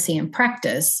policy and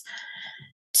practice,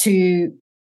 to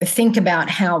think about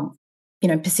how,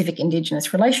 Pacific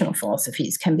Indigenous relational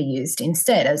philosophies can be used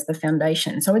instead as the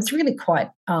foundation. So it's really quite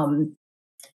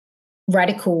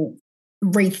radical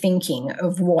rethinking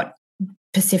of what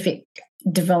Pacific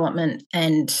development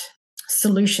and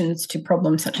solutions to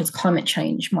problems such as climate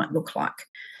change might look like.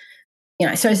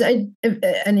 So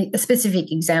a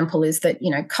specific example is that,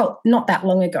 not that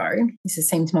long ago,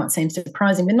 might seem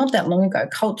surprising, but not that long ago,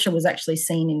 culture was actually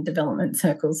seen in development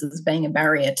circles as being a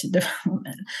barrier to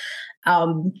development.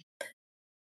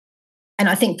 And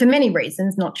I think for many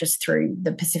reasons, not just through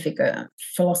the Pacific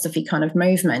philosophy kind of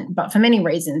movement, but for many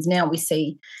reasons, now we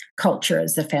see culture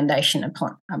as the foundation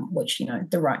upon which,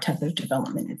 the right type of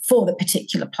development for the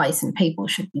particular place and people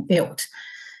should be built.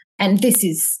 And this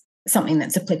is something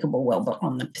that's applicable well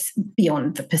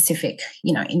beyond the Pacific,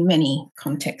 in many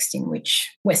contexts in which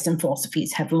Western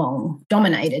philosophies have long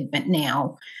dominated, but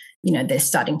now, there's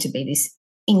starting to be this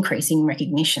increasing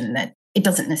recognition that it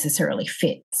doesn't necessarily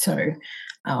fit. So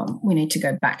we need to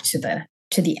go back to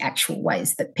the actual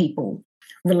ways that people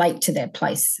relate to their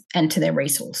place and to their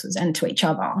resources and to each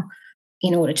other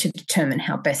in order to determine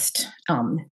how best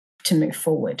to move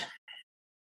forward.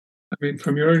 I mean,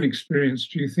 from your own experience,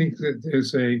 do you think that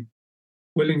there's a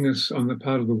willingness on the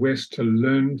part of the West to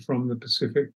learn from the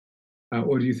Pacific?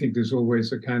 Or do you think there's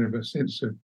always a kind of a sense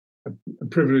of a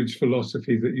privileged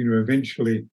philosophy that,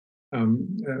 eventually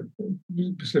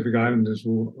Pacific Islanders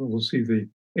will see the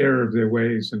error of their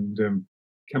ways and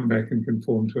come back and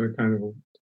conform to a kind of a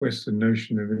Western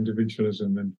notion of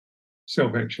individualism and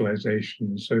self-actualization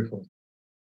and so forth?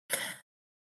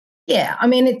 Yeah, I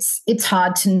mean, it's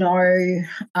hard to know,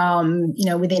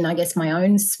 within, I guess, my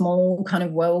own small kind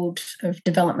of world of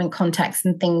development contacts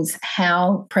and things,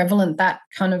 how prevalent that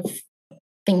kind of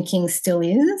thinking still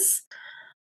is.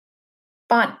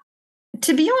 But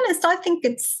to be honest, I think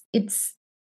it's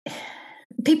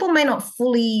people may not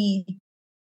fully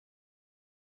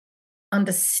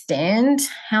understand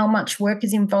how much work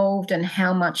is involved and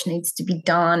how much needs to be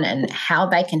done and how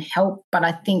they can help. But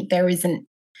I think there isn't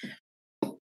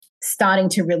starting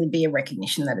to really be a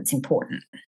recognition that it's important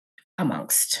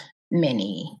amongst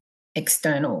many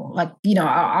external, I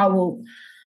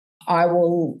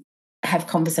will have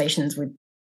conversations with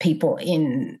people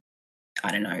in,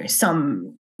 I don't know,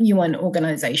 some UN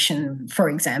organization, for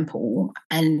example,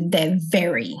 and they're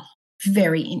very,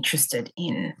 very interested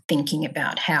in thinking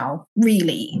about how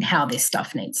this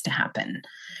stuff needs to happen.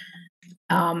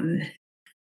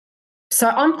 So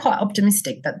I'm quite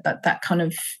optimistic that kind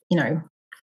of,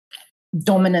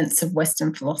 dominance of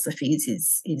Western philosophies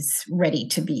is ready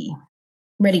to be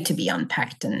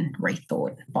unpacked and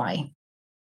rethought by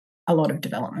a lot of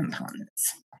development partners.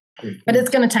 But it's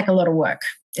going to take a lot of work.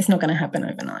 It's not going to happen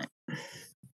overnight.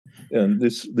 And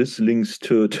this links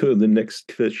to the next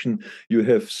question. You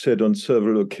have said on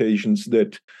several occasions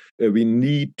that we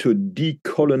need to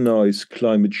decolonize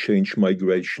climate change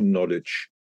migration knowledge.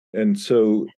 And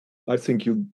so I think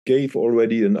you gave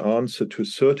already an answer to a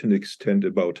certain extent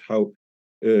about how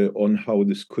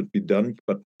this could be done.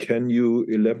 But can you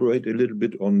elaborate a little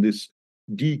bit on this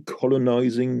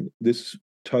decolonizing this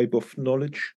type of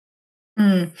knowledge?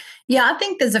 Yeah, I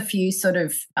think there's a few sort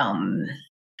of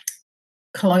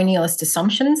colonialist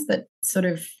assumptions that sort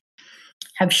of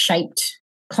have shaped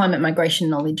climate migration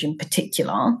knowledge in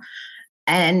particular.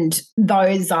 And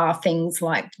those are things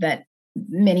like that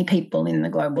many people in the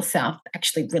global south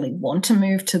actually really want to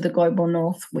move to the global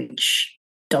north, which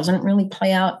doesn't really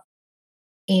play out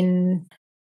in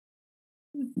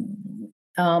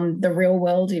the real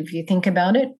world if you think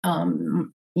about it.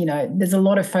 There's a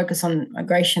lot of focus on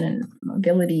migration and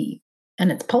mobility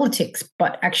and its politics,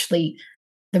 but actually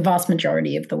the vast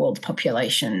majority of the world's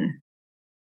population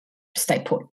stay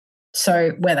put.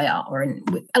 So where they are, or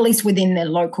at least within their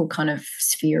local kind of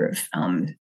sphere of,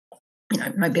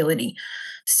 mobility.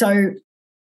 So,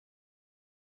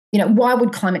 why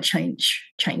would climate change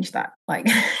that? Like,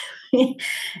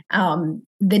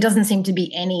 there doesn't seem to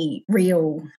be any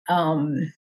real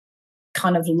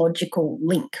kind of logical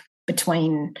link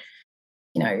between,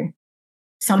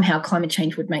 somehow climate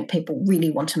change would make people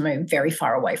really want to move very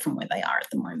far away from where they are at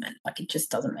the moment. Like, it just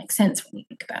doesn't make sense when you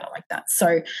think about it like that.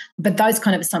 So, but those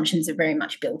kind of assumptions are very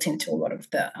much built into a lot of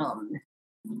the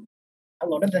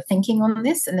thinking on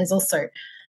this. And there's also,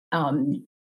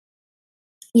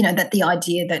 that the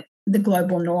idea that the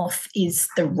global north is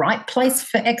the right place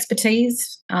for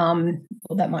expertise,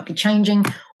 or that might be changing,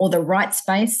 or the right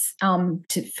space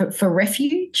for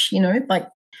refuge. Like,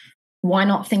 why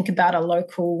not think about a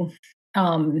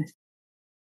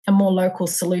more local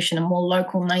solution, a more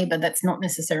local neighbour that's not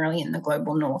necessarily in the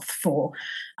global north for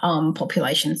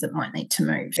populations that might need to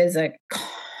move. There's a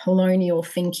colonial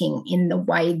thinking in the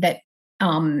way that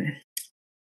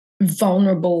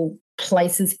vulnerable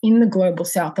places in the global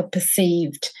south are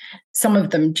perceived. Some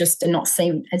of them just are not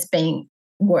seen as being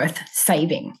worth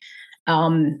saving.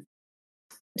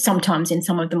 Sometimes in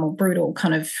some of the more brutal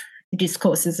kind of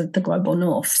discourses of the global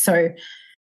north. So,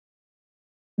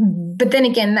 but then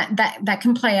again, that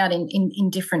can play out in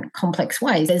different complex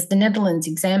ways. There's the Netherlands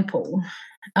example,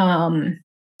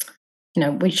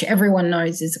 which everyone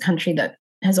knows is a country that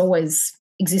has always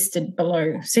existed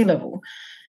below sea level.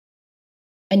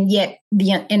 And yet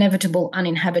the inevitable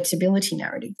uninhabitability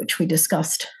narrative, which we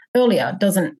discussed earlier,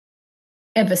 doesn't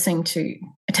ever seem to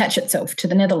attach itself to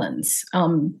the Netherlands.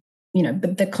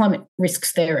 But the climate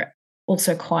risks there are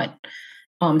also quite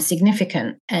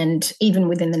significant. And even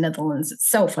within the Netherlands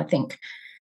itself, I think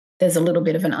there's a little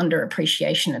bit of an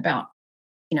underappreciation about,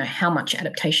 how much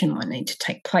adaptation might need to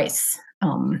take place.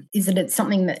 Is it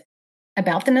something that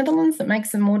about the Netherlands that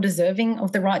makes them more deserving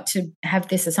of the right to have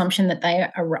this assumption that they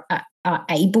are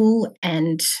able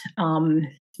and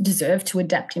deserve to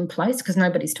adapt in place? Because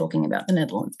nobody's talking about the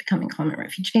Netherlands becoming climate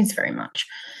refugees very much.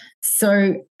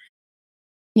 So,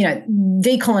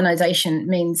 decolonisation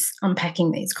means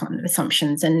unpacking these kind of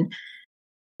assumptions and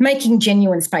making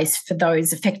genuine space for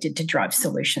those affected to drive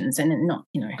solutions, and not,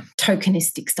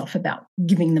 tokenistic stuff about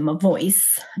giving them a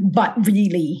voice, but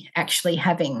really actually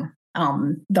having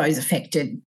those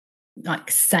affected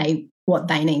say what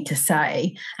they need to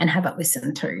say and have it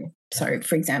listened to. So,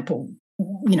 for example,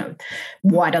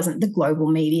 why doesn't the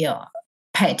global media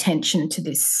pay attention to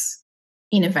this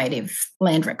innovative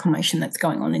land reclamation that's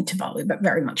going on in Tuvalu, but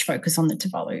very much focus on the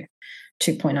Tuvalu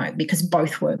 2.0, because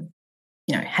both were,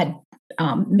 had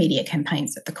media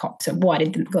campaigns at the COP. So why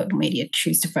did the global media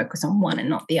choose to focus on one and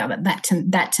not the other? That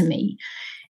to me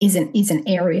is an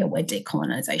area where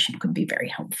decolonisation could be very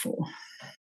helpful.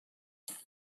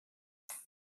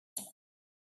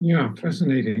 Yeah,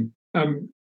 fascinating.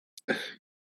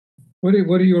 What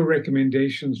are your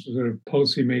recommendations for sort of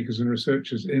policymakers and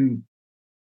researchers in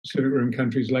Pacific Rim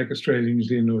countries like Australia, New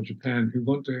Zealand, or Japan who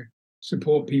want to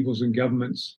support peoples and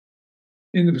governments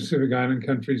in the Pacific Island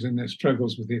countries and their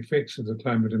struggles with the effects of the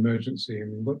climate emergency? I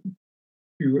mean, what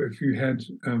if you had,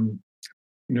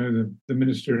 the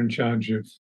minister in charge of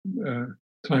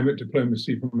climate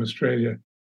diplomacy from Australia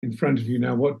in front of you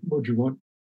now, what would you want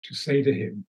to say to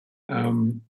him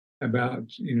about,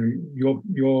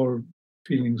 your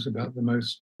feelings about the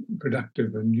most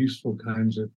productive and useful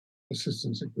kinds of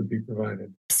assistance that could be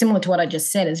provided? Similar to what I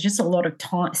just said, is just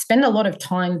spend a lot of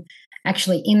time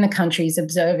actually in the countries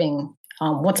observing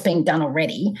what's being done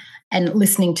already and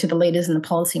listening to the leaders and the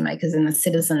policymakers and the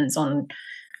citizens on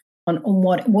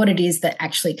what it is that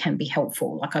actually can be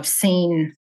helpful. Like, I've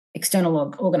seen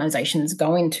external organisations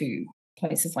go into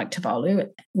places like Tuvalu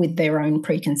with their own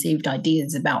preconceived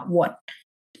ideas about what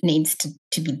needs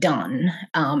to be done,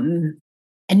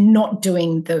 and not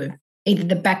doing either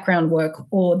the background work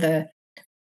or the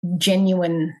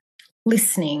genuine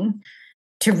listening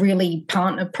to really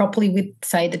partner properly with,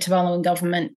 say, the Tuvaluan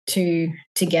government to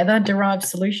together derive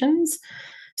solutions.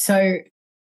 So,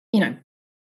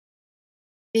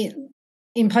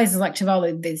 in places like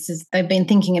Tuvalu, they've been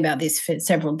thinking about this for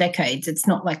several decades. It's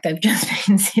not like they've just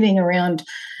been sitting around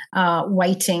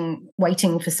waiting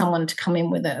for someone to come in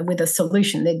with a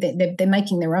solution. They're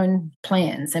making their own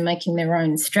plans. They're making their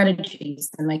own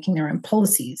strategies. They're making their own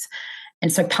policies.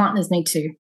 And so partners need to,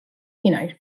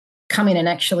 come in and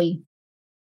actually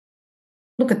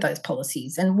look at those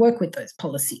policies and work with those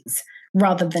policies,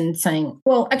 rather than saying,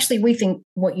 well, actually, we think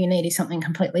what you need is something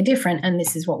completely different, and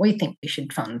this is what we think we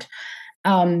should fund.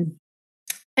 And,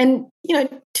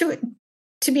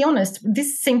 to be honest,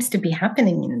 this seems to be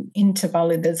happening in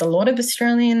Tuvalu. There's a lot of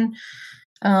Australian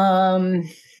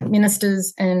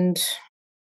ministers and,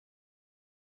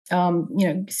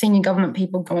 senior government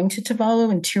people going to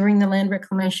Tuvalu and touring the land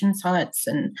reclamation sites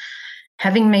and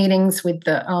having meetings with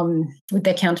their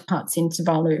counterparts in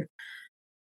Tuvalu,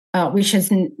 which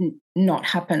has not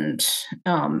happened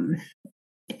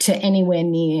to anywhere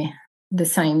near the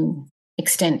same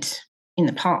extent in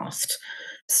the past.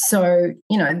 So,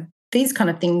 these kind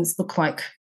of things look like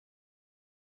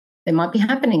they might be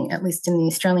happening, at least in the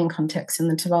Australian context, in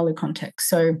the Tuvalu context.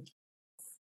 So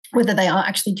whether they are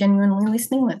actually genuinely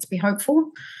listening, let's be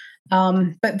hopeful.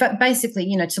 But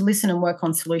basically, to listen and work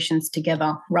on solutions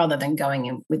together rather than going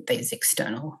in with these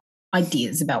external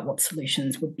ideas about what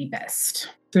solutions would be best.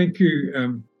 Thank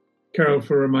you, Carol,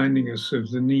 for reminding us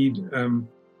of the need on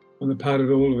the part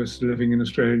of all of us living in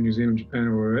Australia, New Zealand, Japan,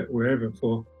 or wherever,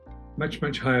 for much,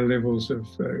 much higher levels of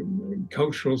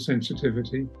cultural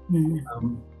sensitivity,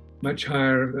 much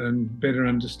higher and better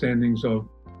understandings of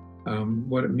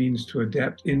what it means to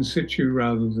adapt in situ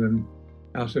rather than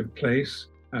out of place.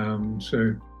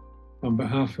 So on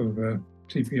behalf of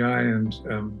TPI and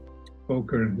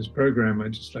Volker and his program,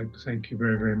 I'd just like to thank you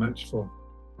very, very much for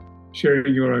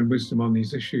sharing your own wisdom on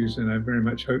these issues. And I very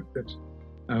much hope that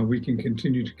we can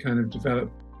continue to kind of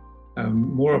develop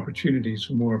more opportunities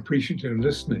for more appreciative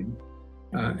listening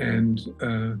and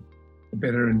a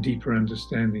better and deeper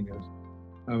understanding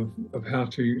of how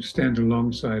to stand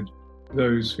alongside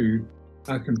those who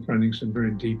are confronting some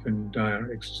very deep and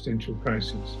dire existential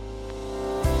crises.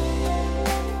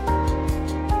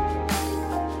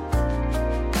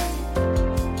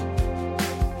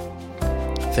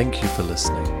 Thank you for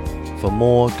listening. For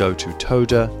more, go to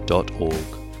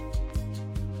toda.org.